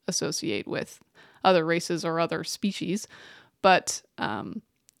not associate with other races or other species. But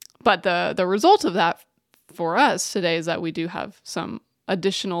the result of that for us today is that we do have some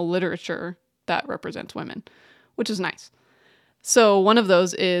additional literature that represents women, which is nice. So one of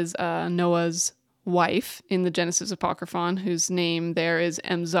those is Noah's wife in the Genesis Apocryphon, whose name there is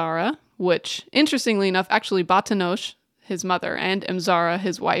Emzara, which, interestingly enough, actually Batanosh, his mother, and Emzara,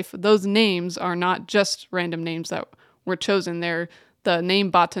 his wife, those names are not just random names that were chosen. The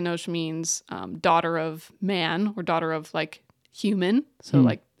name Batanosh means daughter of man, or daughter of like human. So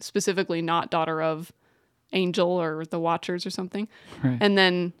like specifically not daughter of angel or the Watchers or something. Right. And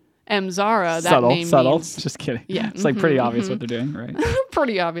then Emzara, that Subtle, name subtle. means... Just kidding. Yeah. It's like pretty obvious what they're doing, right?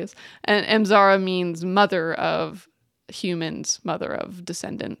 Pretty obvious. And Emzara means mother of humans, mother of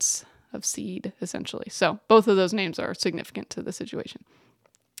descendants, of seed, essentially. So both of those names are significant to the situation.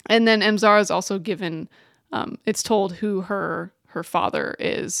 And then Emzara is also given, it's told who her father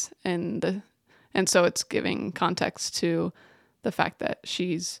is, and so it's giving context to the fact that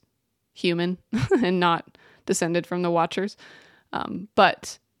she's human and not descended from the Watchers.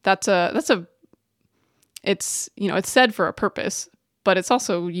 But it's said for a purpose, but it's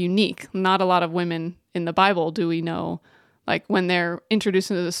also unique. Not a lot of women in the Bible do we know, like when they're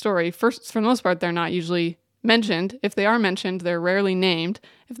introduced into the story, first, for the most part, they're not usually mentioned. If they are mentioned, they're rarely named.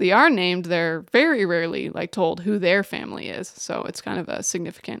 If they are named, they're very rarely like told who their family is. So it's kind of a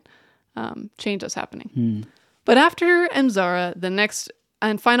significant change that's happening. But after Emzara, the next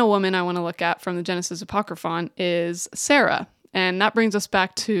and final woman I want to look at from the Genesis Apocryphon is Sarah. And that brings us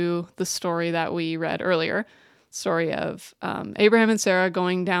back to the story that we read earlier, story of Abraham and Sarah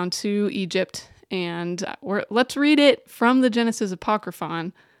going down to Egypt. And let's read it from the Genesis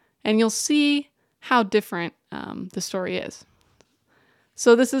Apocryphon, and you'll see how different the story is.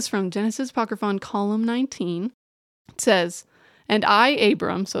 So this is from Genesis Apocryphon, column 19. It says, "And I,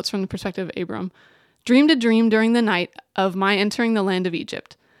 Abram," so it's from the perspective of Abram, "dreamed a dream during the night of my entering the land of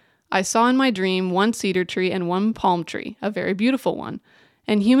Egypt. I saw in my dream one cedar tree and one palm tree, a very beautiful one.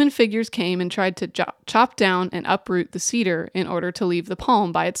 And human figures came and tried to chop down and uproot the cedar in order to leave the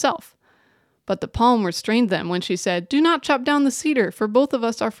palm by itself. But the palm restrained them when she said, 'Do not chop down the cedar, for both of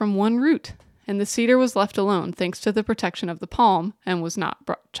us are from one root.' And the cedar was left alone, thanks to the protection of the palm, and was not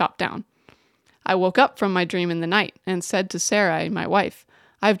chopped down. I woke up from my dream in the night and said to Sarai, my wife,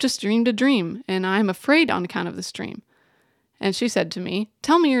 'I have just dreamed a dream, and I am afraid on account of this dream.' And she said to me,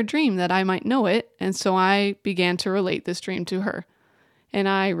 'Tell me your dream that I might know it.' And so I began to relate this dream to her. And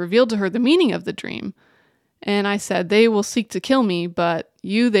I revealed to her the meaning of the dream. And I said, 'They will seek to kill me, but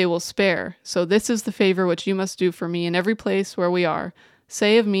you they will spare. So this is the favor which you must do for me in every place where we are.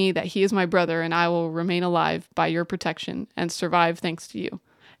 Say of me that he is my brother, and I will remain alive by your protection and survive thanks to you.'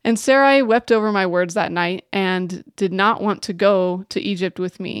 And Sarai wept over my words that night and did not want to go to Egypt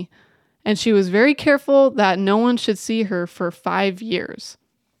with me. And she was very careful that no one should see her for 5 years."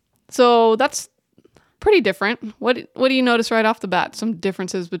 So that's pretty different. What do you notice right off the bat? Some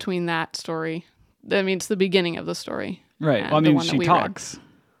differences between that story. I mean, it's the beginning of the story. Right. Well, I mean, she talks.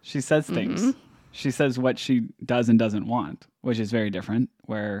 She says things. She says what she does and doesn't want, which is very different.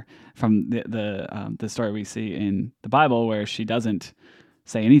 Where from the story we see in the Bible, where she doesn't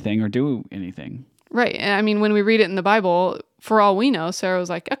say anything or do anything. Right. And I mean, when we read it in the Bible, for all we know, Sarah was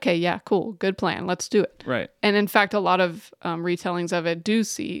like, "Okay, yeah, cool, good plan, let's do it." Right. And in fact, a lot of retellings of it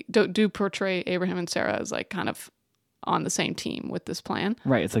do portray Abraham and Sarah as like kind of on the same team with this plan.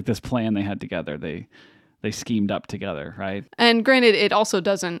 Right. It's like this plan they had together. They schemed up together, right? And granted, it also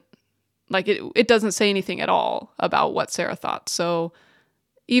doesn't like it doesn't say anything at all about what Sarah thought. So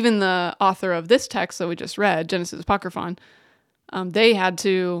even the author of this text that we just read, Genesis Apocryphon, they had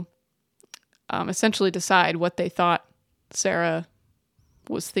to essentially decide what they thought Sarah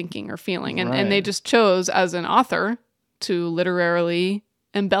was thinking or feeling. And they just chose as an author to literarily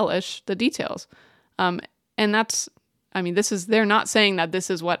embellish the details. And that's, I mean, they're not saying that this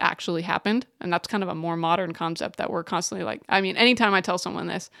is what actually happened. And that's kind of a more modern concept that we're constantly like, I mean, anytime I tell someone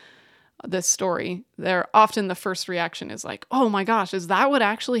this story, often the first reaction is like, "Oh my gosh, is that what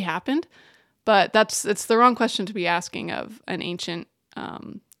actually happened?" But it's the wrong question to be asking of an ancient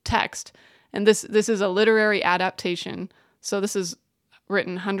text. And this is a literary adaptation. So this is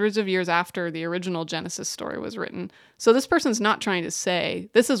written hundreds of years after the original Genesis story was written. So this person's not trying to say,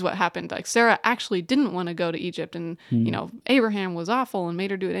 this is what happened. Like Sarah actually didn't want to go to Egypt and, Abraham was awful and made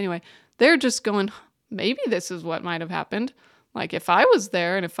her do it anyway. They're just going, maybe this is what might have happened. Like if I was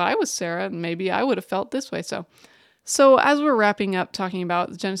there and if I was Sarah, maybe I would have felt this way. So as we're wrapping up talking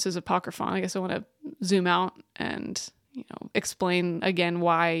about Genesis Apocryphon, I guess I want to zoom out and, explain again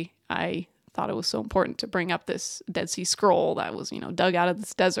why I thought it was so important to bring up this Dead Sea Scroll that was, dug out of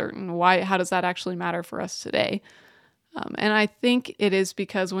this desert, and how does that actually matter for us today? And I think it is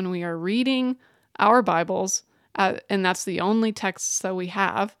because when we are reading our Bibles, and that's the only texts that we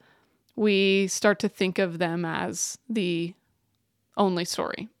have, we start to think of them as the only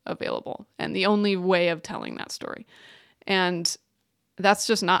story available and the only way of telling that story. And that's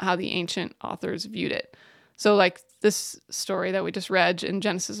just not how the ancient authors viewed it. So like this story that we just read in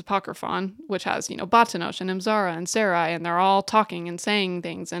Genesis Apocryphon, which has, Batanosh and Imzara and Sarai, and they're all talking and saying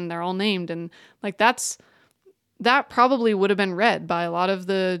things and they're all named. And like that probably would have been read by a lot of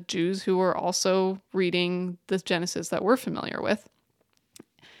the Jews who were also reading the Genesis that we're familiar with.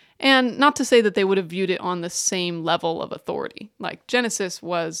 And not to say that they would have viewed it on the same level of authority. Like Genesis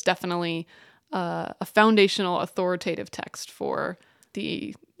was definitely a foundational authoritative text for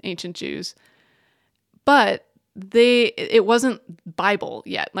the ancient Jews. But it wasn't Bible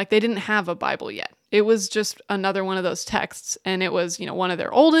yet. Like they didn't have a Bible yet. It was just another one of those texts. And it was, one of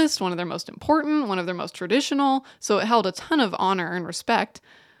their oldest, one of their most important, one of their most traditional. So it held a ton of honor and respect,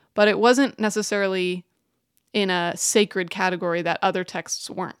 but it wasn't necessarily in a sacred category that other texts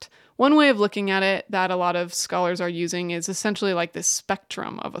weren't. One way of looking at it that a lot of scholars are using is essentially like this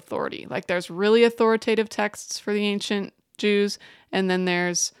spectrum of authority. Like there's really authoritative texts for the ancient Jews, and then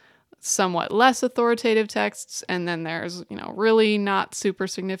there's somewhat less authoritative texts, and then there's, really not super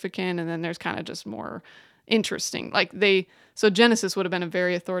significant, and then there's kind of just more interesting. So Genesis would have been a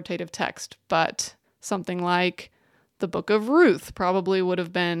very authoritative text, but something like the Book of Ruth probably would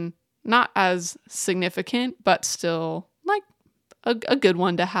have been not as significant, but still like a good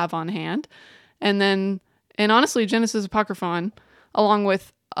one to have on hand. And honestly, Genesis Apocryphon, along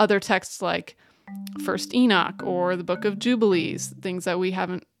with other texts like First Enoch or the Book of Jubilees, things that we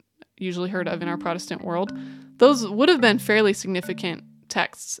haven't usually heard of in our Protestant world, those would have been fairly significant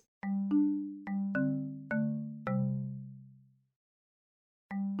texts.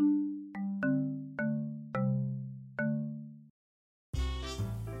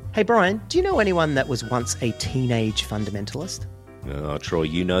 Hey Brian, do you know anyone that was once a teenage fundamentalist? Oh, Troy,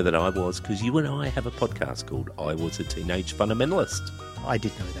 you know that I was, because you and I have a podcast called I Was a Teenage Fundamentalist. I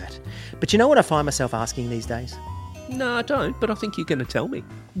did know that. But you know what I find myself asking these days? No, I don't, but I think you're going to tell me.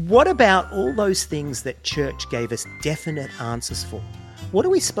 What about all those things that church gave us definite answers for? What are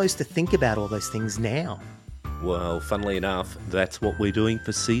we supposed to think about all those things now? Well, funnily enough, that's what we're doing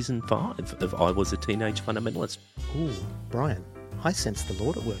for Season 5 of I Was a Teenage Fundamentalist. Ooh, Brian, I sense the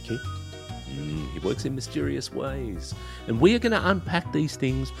Lord at work here. He works in mysterious ways. And we are going to unpack these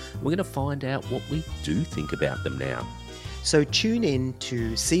things. We're going to find out what we do think about them now. So tune in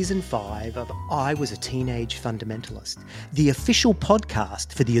to Season 5 of I Was a Teenage Fundamentalist, the official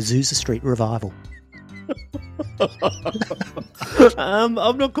podcast for the Azusa Street Revival. I'm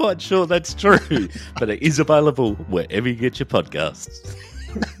not quite sure that's true, but it is available wherever you get your podcasts.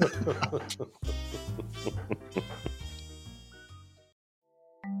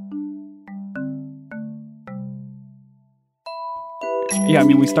 Yeah, I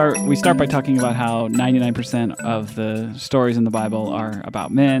mean, we start by talking about how 99% of the stories in the Bible are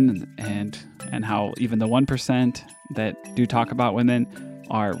about men, and how even the 1% that do talk about women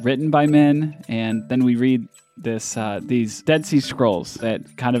are written by men. And then we read these Dead Sea Scrolls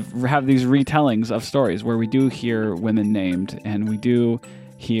that kind of have these retellings of stories where we do hear women named, and we do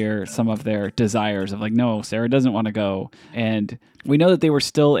hear some of their desires of like, no, Sarah doesn't want to go. And we know that they were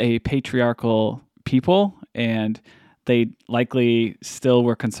still a patriarchal people, and they likely still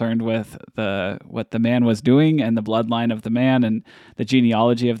were concerned with what the man was doing and the bloodline of the man and the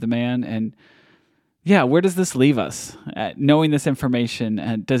genealogy of the man. And yeah, where does this leave us? Knowing this information,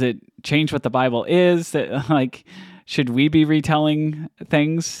 and does it change what the Bible is? Like, should we be retelling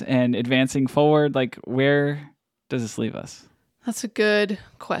things and advancing forward? Like, where does this leave us? That's a good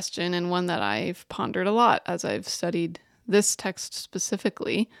question, and one that I've pondered a lot as I've studied this text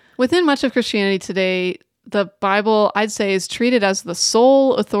specifically. Within much of Christianity today, the Bible, I'd say, is treated as the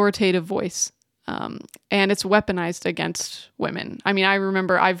sole authoritative voice, and it's weaponized against women. I mean, I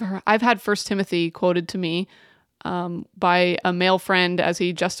remember I've had 1 Timothy quoted to me by a male friend as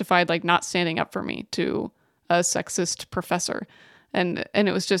he justified like not standing up for me to a sexist professor, and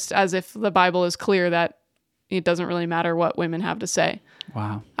it was just as if the Bible is clear that it doesn't really matter what women have to say.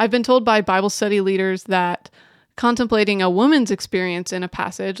 Wow. I've been told by Bible study leaders that contemplating a woman's experience in a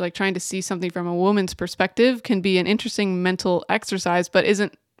passage, like trying to see something from a woman's perspective, can be an interesting mental exercise, but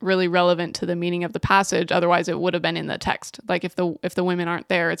isn't really relevant to the meaning of the passage. Otherwise, it would have been in the text. Like if the women aren't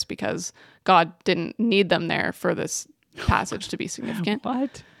there, it's because God didn't need them there for this passage to be significant.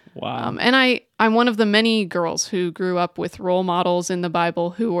 What? Wow. And I'm one of the many girls who grew up with role models in the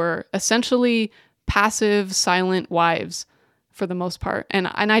Bible who were essentially passive, silent wives for the most part. And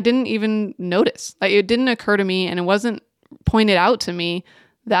I didn't even notice. Like, it didn't occur to me, and it wasn't pointed out to me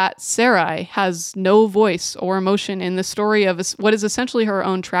that Sarai has no voice or emotion in the story of what is essentially her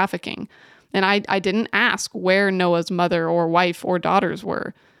own trafficking. And I didn't ask where Noah's mother or wife or daughters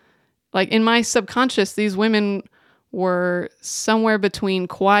were. Like in my subconscious, these women were somewhere between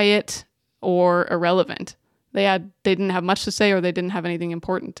quiet or irrelevant. They didn't have much to say, or they didn't have anything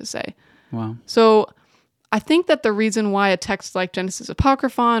important to say. Wow. So I think that the reason why a text like Genesis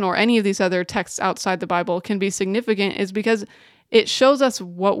Apocryphon or any of these other texts outside the Bible can be significant is because it shows us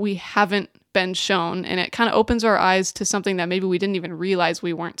what we haven't been shown, and it kind of opens our eyes to something that maybe we didn't even realize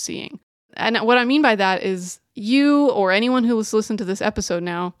we weren't seeing. And what I mean by that is you or anyone who has listened to this episode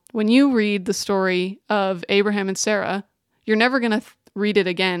now, when you read the story of Abraham and Sarah, you're never going to read it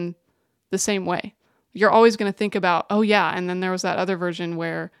again the same way. You're always going to think about, oh yeah, and then there was that other version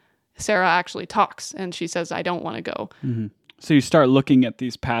where Sarah actually talks and she says, I don't want to go. Mm-hmm. So you start looking at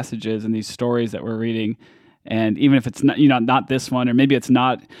these passages and these stories that we're reading, and even if it's not, not this one, or maybe it's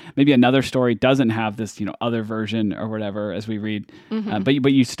not, maybe another story doesn't have this, other version or whatever as we read,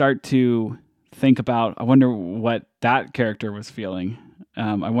 but you start to think about, I wonder what that character was feeling.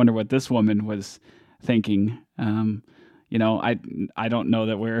 I wonder what this woman was thinking. I don't know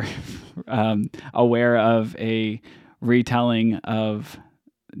that we're aware of a retelling of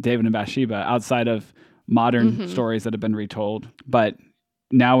David and Bathsheba outside of modern stories that have been retold. But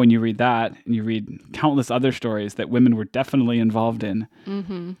now when you read that and you read countless other stories that women were definitely involved in,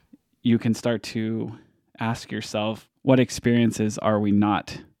 you can start to ask yourself, what experiences are we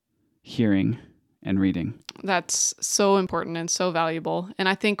not hearing and reading? That's so important and so valuable. And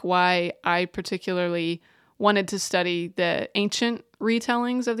I think why I particularly wanted to study the ancient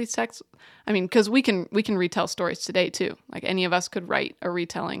retellings of these texts. I mean, because we can retell stories today too. Like any of us could write a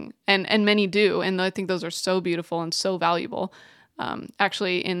retelling, and many do. And I think those are so beautiful and so valuable.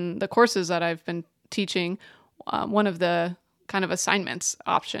 Actually, in the courses that I've been teaching, one of the kind of assignments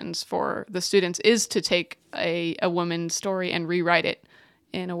options for the students is to take a woman's story and rewrite it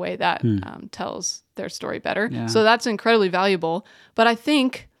in a way that tells their story better. Yeah. So that's incredibly valuable. But I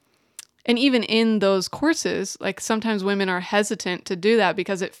think, and even in those courses, like sometimes women are hesitant to do that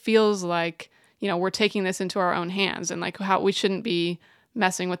because it feels like, we're taking this into our own hands, and like how we shouldn't be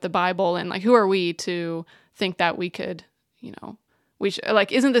messing with the Bible, and like who are we to think that we could,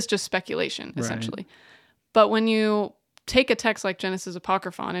 isn't this just speculation essentially? Right. But when you take a text like Genesis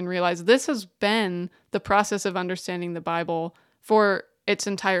Apocryphon and realize this has been the process of understanding the Bible for its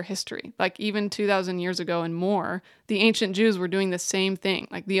entire history. Like even 2,000 years ago and more, the ancient Jews were doing the same thing.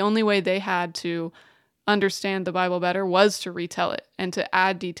 Like the only way they had to understand the Bible better was to retell it and to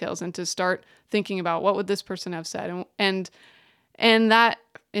add details and to start thinking about what would this person have said. And that,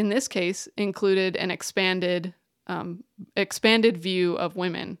 in this case, included an expanded view of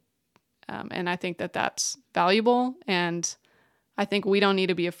women. And I think that that's valuable. And I think we don't need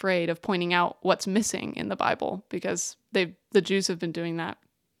to be afraid of pointing out what's missing in the Bible, because the Jews have been doing that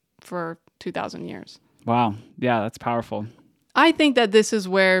for 2,000 years. Wow. Yeah, that's powerful. I think that this is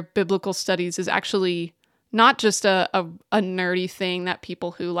where biblical studies is actually not just a nerdy thing that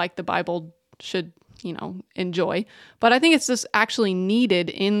people who like the Bible should, enjoy, but I think it's just actually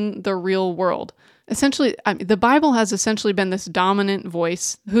needed in the real world. Essentially, the Bible has essentially been this dominant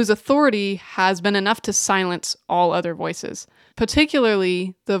voice whose authority has been enough to silence all other voices,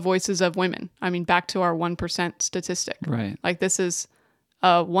 particularly the voices of women. I mean, back to our 1% statistic. Right. Like this is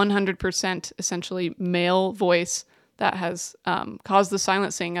a 100% essentially male voice that has caused the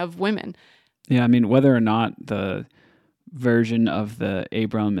silencing of women. Yeah, I mean, whether or not the version of the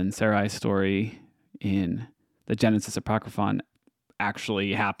Abram and Sarai story in the Genesis Apocryphon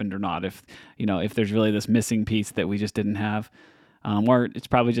actually happened or not, if there's really this missing piece that we just didn't have, or it's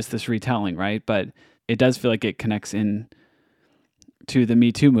probably just this retelling, right? But it does feel like it connects in to the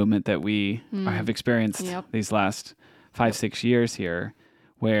Me Too movement that we have experienced these last 5-6 years here,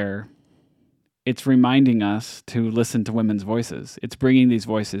 where it's reminding us to listen to women's voices. It's bringing these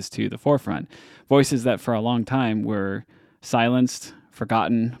voices to the forefront, voices that for a long time were silenced,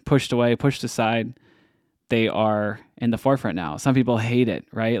 forgotten, pushed away, pushed aside. They are in the forefront now. Some people hate it,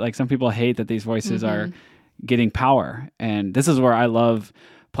 right? Like some people hate that these voices are getting power. And this is where I love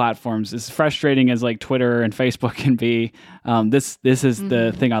platforms. As frustrating as like Twitter and Facebook can be, this is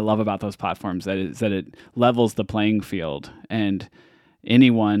the thing I love about those platforms, that it levels the playing field. And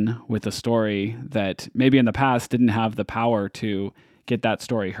anyone with a story that maybe in the past didn't have the power to get that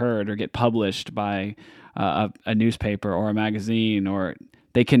story heard or get published by a newspaper or a magazine, or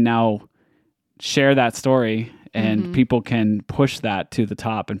they can now share that story, and people can push that to the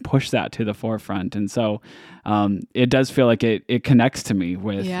top and push that to the forefront. And so it does feel like it connects to me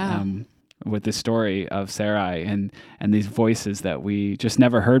with the story of Sarai and these voices that we just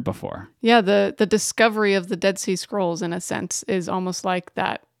never heard before. Yeah, the discovery of the Dead Sea Scrolls, in a sense, is almost like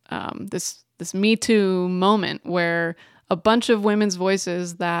that this Me Too moment where a bunch of women's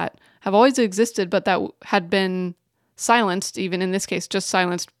voices that have always existed, but that had been silenced, even in this case, just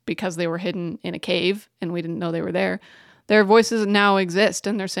silenced because they were hidden in a cave and we didn't know they were there. Their voices now exist,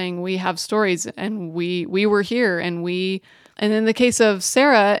 and they're saying, we have stories, and we were here, and in the case of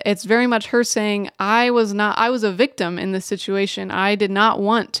Sarah, it's very much her saying, I was a victim in this situation. I did not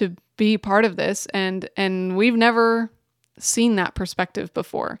want to be part of this, and we've never seen that perspective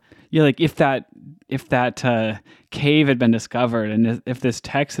before. Yeah, like if that cave had been discovered, and if this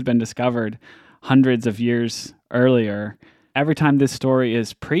text had been discovered hundreds of years earlier, every time this story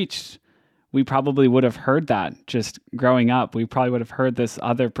is preached, we probably would have heard that just growing up. We probably would have heard this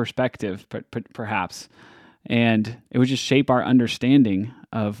other perspective, perhaps. And it would just shape our understanding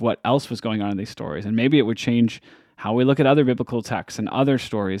of what else was going on in these stories. And maybe it would change how we look at other biblical texts and other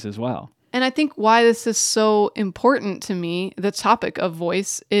stories as well. And I think why this is so important to me, the topic of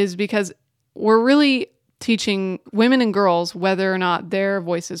voice, is because we're really teaching women and girls whether or not their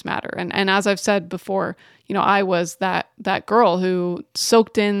voices matter. And as I've said before, I was that girl who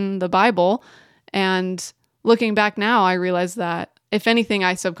soaked in the Bible. And looking back now, I realize that if anything,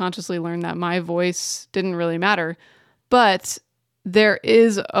 I subconsciously learned that my voice didn't really matter. But there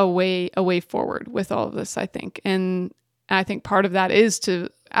is a way forward with all of this, I think. And I think part of that is to,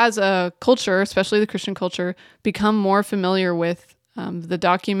 as a culture, especially the Christian culture, become more familiar with the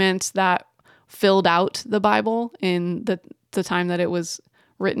documents that filled out the Bible in the time that it was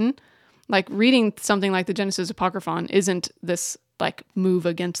written. Like reading something like the Genesis Apocryphon isn't this like move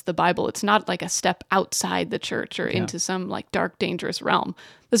against the Bible. It's not like a step outside the church or into some like dark, dangerous realm.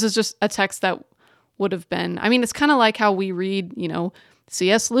 This is just a text that would have been, it's kind of like how we read,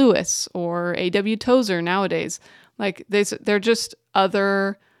 C.S. Lewis or A.W. Tozer nowadays. Like they're just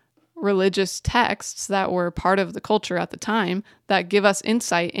other religious texts that were part of the culture at the time that give us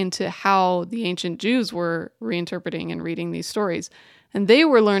insight into how the ancient Jews were reinterpreting and reading these stories. And they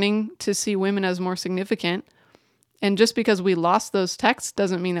were learning to see women as more significant. And just because we lost those texts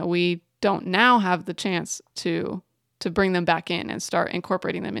doesn't mean that we don't now have the chance to bring them back in and start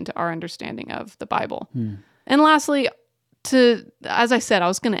incorporating them into our understanding of the Bible. And lastly, as I said, I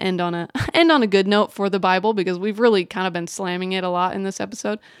was going to end on a good note for the Bible, because we've really kind of been slamming it a lot in this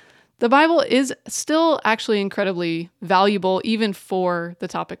episode. The Bible is still actually incredibly valuable, even for the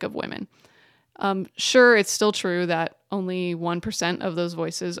topic of women. Sure, it's still true that only 1% of those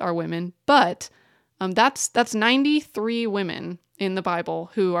voices are women, but that's 93 women in the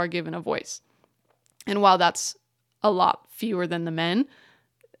Bible who are given a voice. And while that's a lot fewer than the men,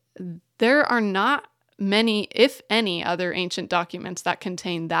 there are not many, if any, other ancient documents that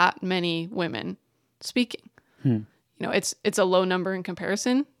contain that many women speaking. It's a low number in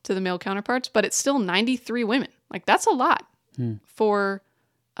comparison to the male counterparts, but it's still 93 women. Like that's a lot for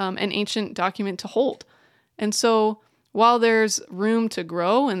an ancient document to hold. And so while there's room to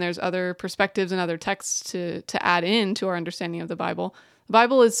grow and there's other perspectives and other texts to add in to our understanding of the Bible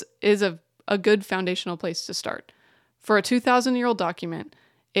is a good foundational place to start. For a 2,000-year-old document,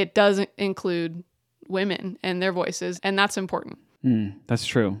 it doesn't include women and their voices, and that's important. That's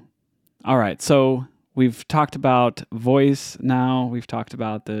true. All right, so we've talked about voice now. We've talked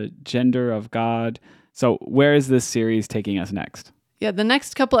about the gender of God. So where is this series taking us next? Yeah, the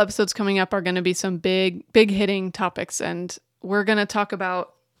next couple episodes coming up are going to be some big hitting topics, and we're going to talk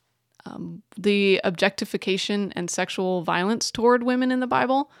about the objectification and sexual violence toward women in the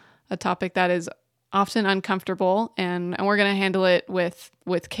Bible, a topic that is often uncomfortable, and we're going to handle it with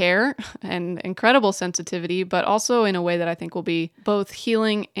care and incredible sensitivity, but also in a way that I think will be both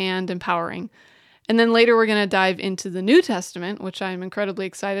healing and empowering. And then later we're going to dive into the New Testament, which I'm incredibly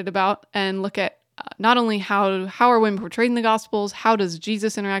excited about, and look at not only how are women portrayed in the Gospels, how does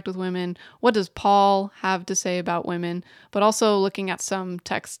Jesus interact with women, what does Paul have to say about women, but also looking at some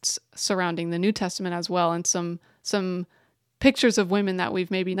texts surrounding the New Testament as well, and some pictures of women that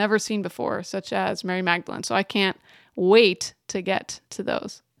we've maybe never seen before, such as Mary Magdalene. So I can't wait to get to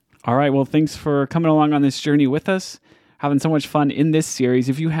those. All right. Well, thanks for coming along on this journey with us, having so much fun in this series.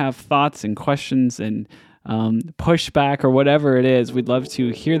 If you have thoughts and questions and pushback or whatever it is, we'd love to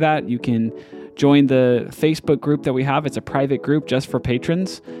hear that. You can join the Facebook group that we have. It's a private group just for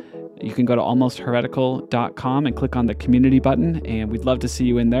patrons. You can go to almostheretical.com and click on the community button, and we'd love to see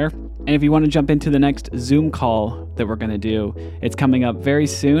you in there. And if you want to jump into the next Zoom call that we're going to do, it's coming up very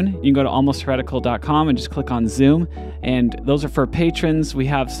soon. You can go to almostheretical.com and just click on Zoom. And those are for patrons. We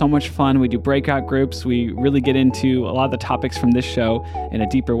have so much fun. We do breakout groups. We really get into a lot of the topics from this show in a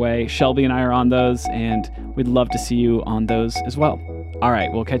deeper way. Shelby and I are on those, and we'd love to see you on those as well. All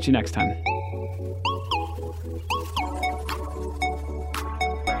right, we'll catch you next time.